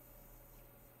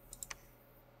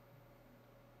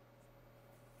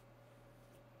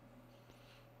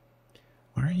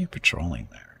 Why are you patrolling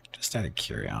there? Just out of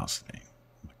curiosity.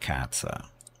 Katza.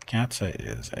 Katza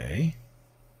is a...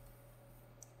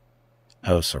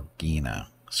 Oh, Sorgina.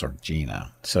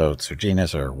 Sorgina. So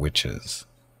Sorginas are witches.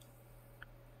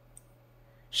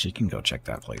 She can go check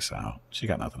that place out. She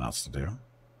got nothing else to do.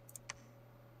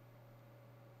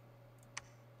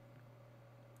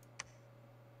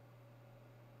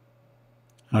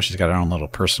 Oh, she's got her own little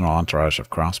personal entourage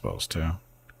of crossbows, too.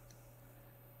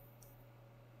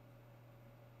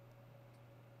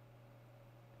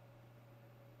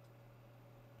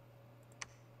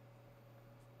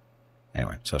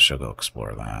 Anyway, so she'll go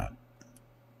explore that.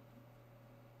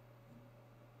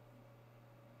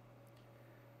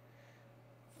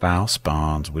 Foul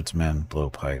spawns, woodsmen,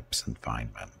 blowpipes, and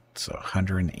finemen. So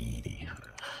 180.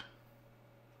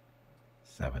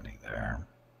 70 there.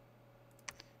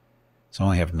 So I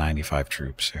only have 95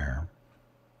 troops here.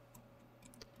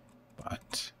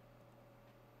 But...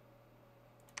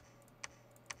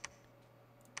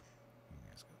 you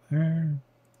guys go there.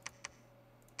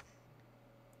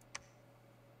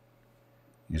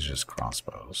 These are just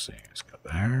crossbows, so you guys go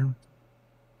there.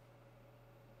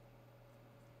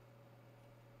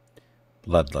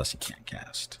 Bloodlust you can't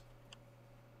cast.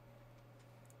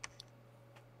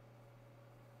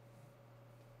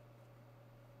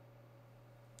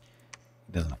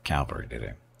 He doesn't have cavalry, did he?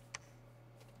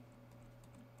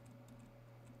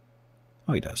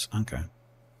 Oh, he does. Okay.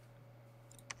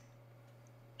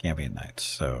 Cambion Knights,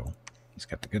 so he's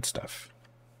got the good stuff.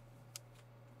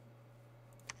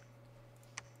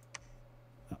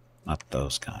 Oh, not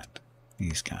those kind.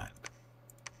 These kind.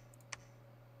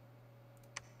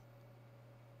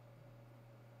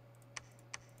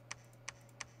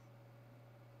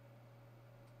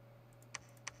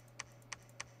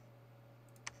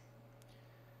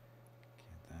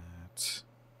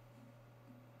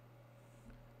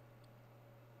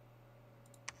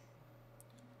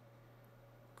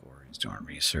 Doing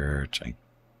research. I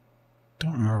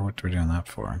don't remember what we're doing that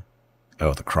for.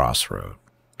 Oh, the crossroad.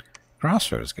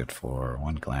 Crossroad is good for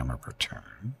 1 glamour per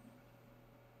turn.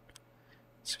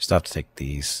 So we still have to take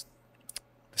this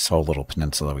whole little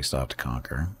peninsula we still have to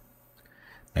conquer.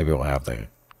 Maybe we'll have the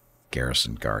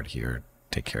garrison guard here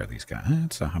take care of these guys.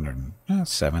 It's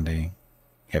 170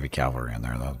 heavy cavalry in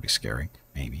there. That would be scary.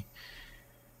 Maybe.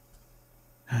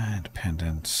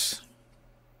 Independence.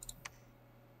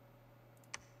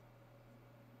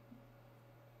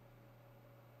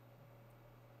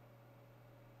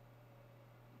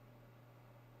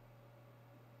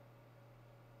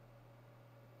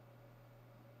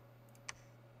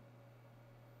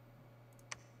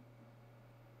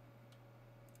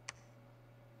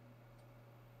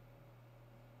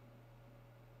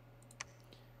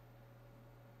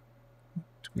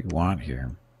 We want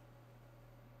here.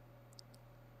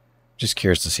 Just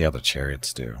curious to see how the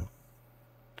chariots do.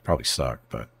 Probably suck,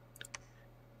 but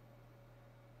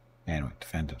anyway,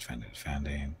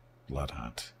 defending. Blood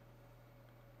hunt.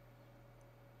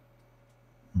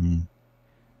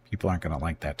 People aren't going to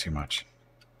like that too much.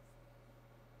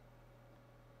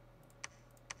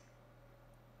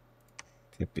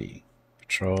 Tippy,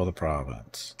 patrol the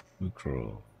province.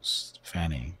 Vucrulez,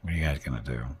 Fanny. What are you guys going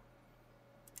to do?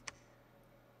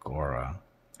 Gora.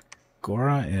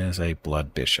 Gora is a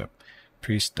blood bishop.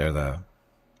 Priest, they're the...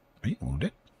 Are you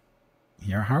wounded?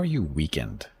 Here, how are you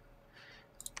weakened?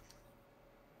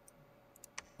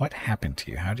 What happened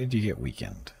to you? How did you get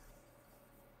weakened?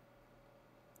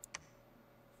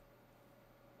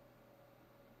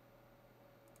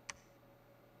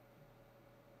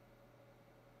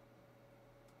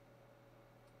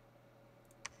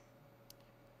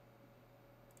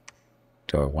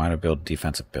 Do I want to build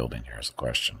defensive building here is the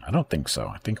question. I don't think so.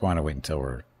 I think I want to wait until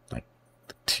we're like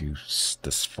to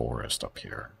this forest up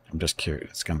here. I'm just curious.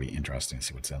 It's going to be interesting to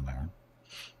see what's in there.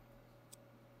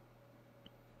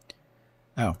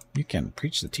 Oh, you can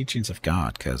preach the teachings of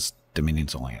God because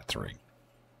Dominion's only at 3.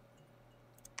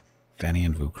 Fanny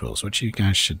and Vucrulez. What you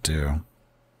guys should do?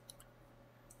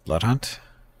 Blood hunt?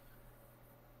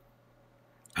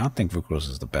 I don't think Vucrulez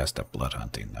is the best at blood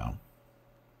hunting, though.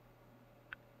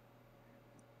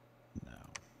 No.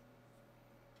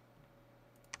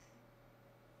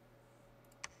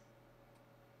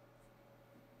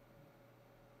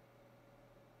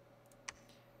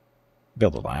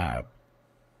 Build a lab.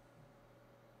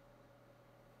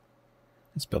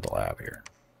 Let's build a lab here.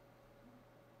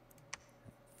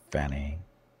 Fanny.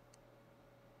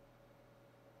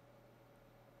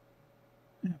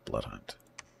 Yeah, blood hunt.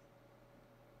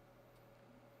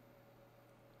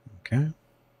 Okay.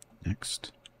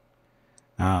 Next.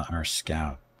 Our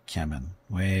scout, Cambion,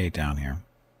 way down here.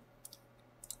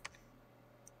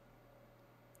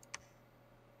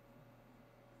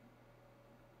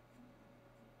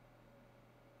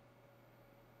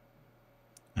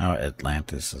 Oh,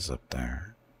 Atlantis is up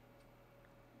there.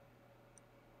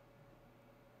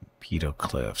 Pedo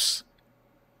Cliffs.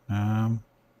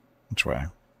 Which way?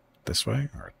 This way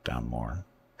or down more?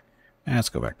 Let's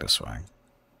go back this way.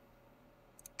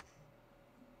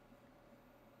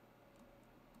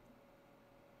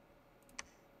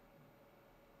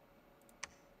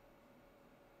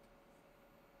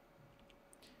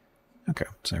 Okay,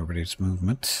 so everybody's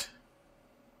movement.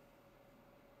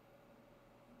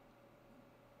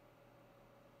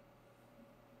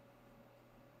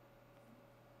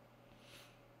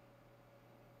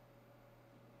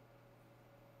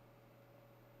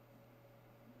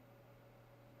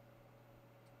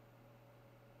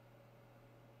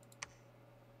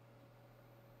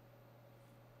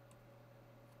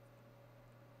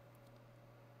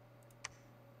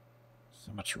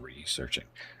 So much researching.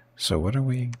 So what are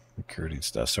we recruiting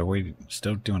stuff? So we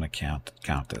still doing a count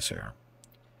this here.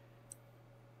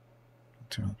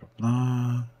 Blah, blah,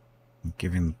 blah.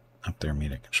 Giving up their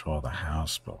immediate control of the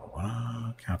house, blah, blah,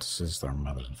 blah. Countesses, their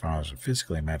mothers and fathers are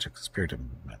physically magic, spirit and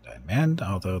men,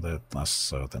 although they're less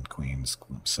so than queens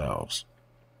themselves.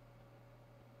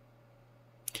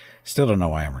 Still don't know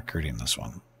why I'm recruiting this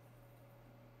one.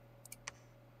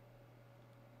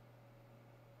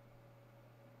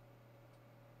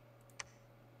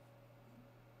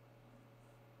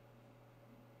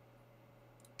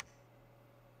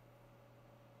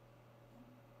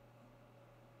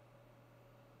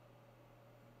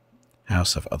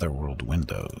 House of Otherworld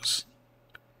Windows.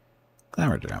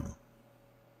 Glamour Gem.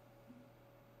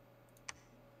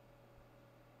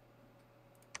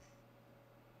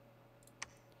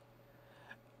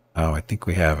 Oh, I think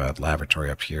we have a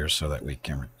laboratory up here so that we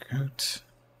can recruit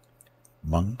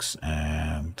monks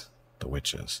and the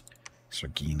witches.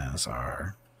 Serginas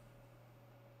are...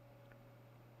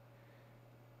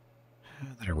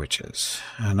 They're witches.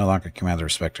 No longer command the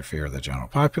respect or fear of the general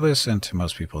populace, and to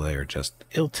most people they are just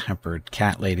ill-tempered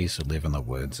cat ladies who live in the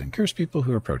woods and curse people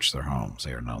who approach their homes.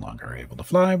 They are no longer able to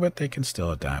fly, but they can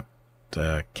still adapt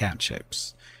cat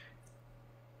shapes.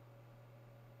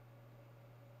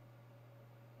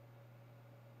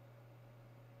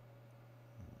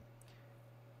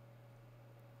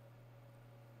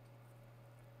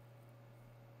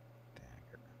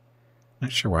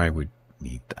 Not sure why we'd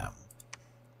need them.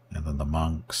 And then the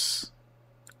monks,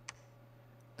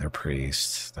 they're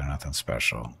priests. They're nothing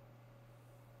special.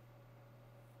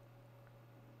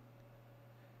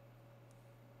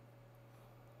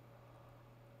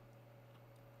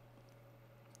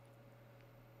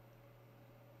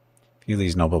 Few of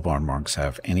these noble-born monks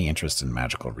have any interest in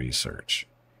magical research,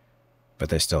 but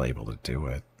they're still able to do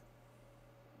it.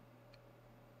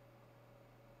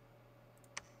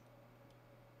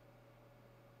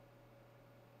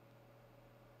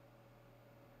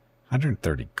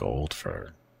 130 gold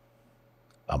for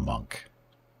a monk.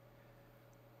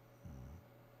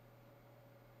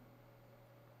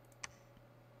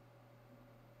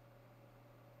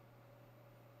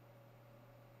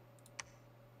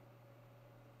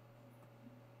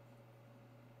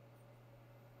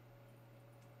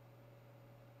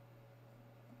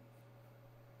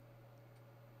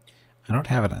 I don't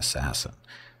have an assassin,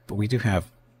 but we do have...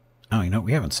 Oh, you know,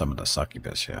 we haven't summoned a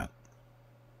succubus yet.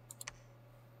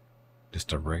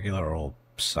 Just a regular old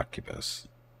succubus.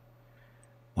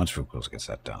 Once Vucrulez gets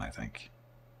that done, I think.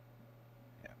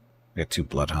 Yeah. We got 2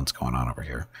 blood hunts going on over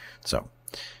here. So,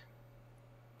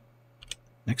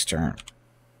 next turn.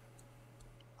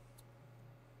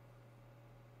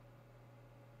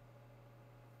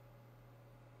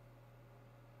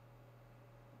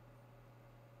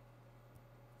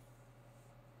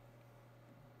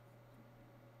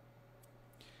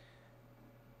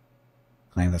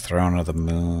 Claim the throne of the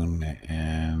moon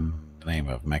in the name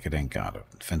of Mechadin, god of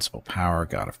invincible power,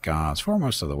 god of gods,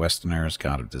 foremost of the Westerners,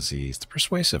 god of disease, the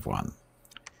persuasive one.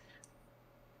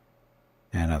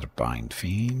 And another bind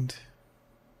fiend.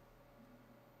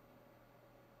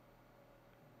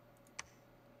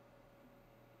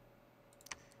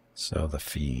 So the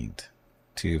fiend.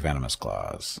 2 venomous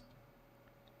claws.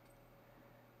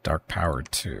 Dark power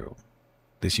 2.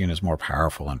 This unit is more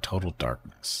powerful in total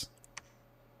darkness.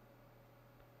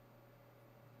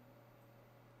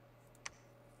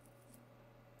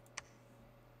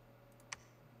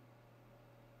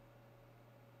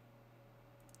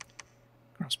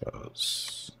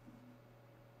 Crossbows.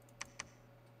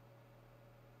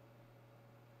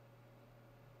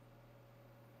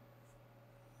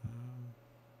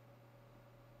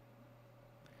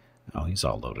 Oh, he's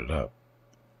all loaded up.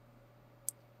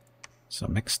 So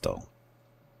Mixtel.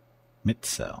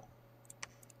 Mitzel.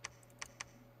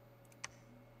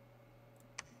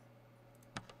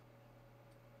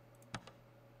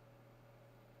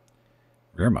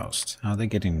 Rearmost. How are they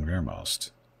getting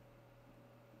rearmost?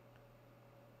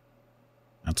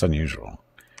 That's unusual.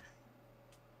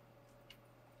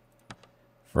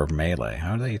 For melee,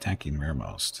 how are they attacking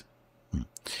rearmost?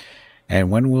 And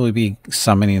when will we be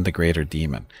summoning the greater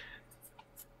demon?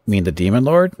 You mean the demon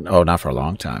lord? Oh, not for a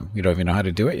long time. We don't even know how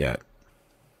to do it yet.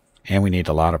 And we need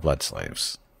a lot of blood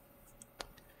slaves.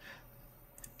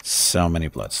 So many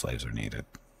blood slaves are needed.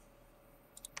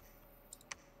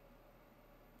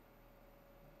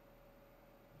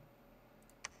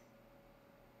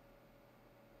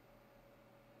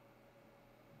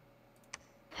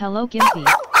 Hello Gimpy,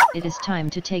 it is time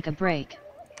to take a break.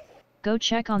 Go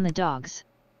check on the dogs.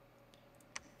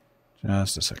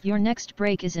 Just a second. Your next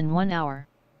break is in 1 hour.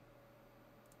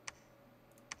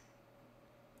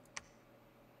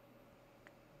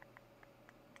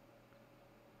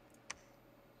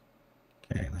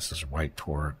 Okay, this is White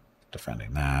Tort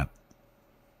defending that.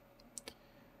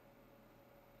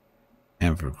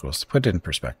 And Vucrulez, to put it in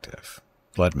perspective.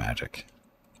 Blood magic.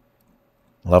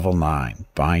 Level 9.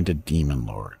 Bind a Demon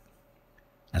Lord.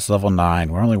 That's level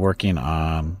 9. We're only working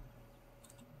on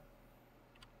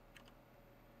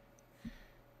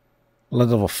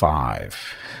level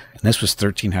 5. And this was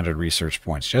 1,300 research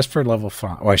points just for level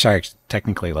 5. Oh, sorry,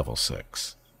 technically level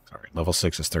 6. Sorry, level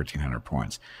 6 is 1,300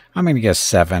 points. I'm going to guess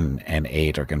 7 and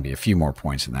 8 are going to be a few more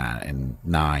points than that. And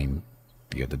 9,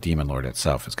 the Demon Lord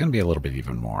itself, is going to be a little bit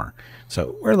even more.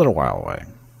 So we're a little while away.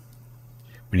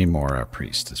 We need more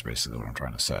priests, is basically what I'm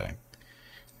trying to say.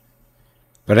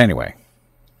 But anyway,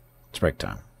 it's break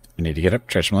time. I need to get up,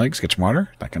 stretch my legs, get some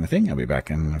water, that kind of thing. I'll be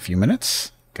back in a few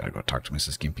minutes. Gotta go talk to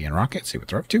Mrs. Gimpy and Rocket, see what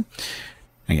they're up to.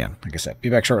 Again, like I said, be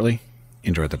back shortly.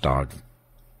 Enjoy the dog.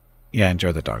 Yeah,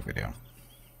 enjoy the dog video.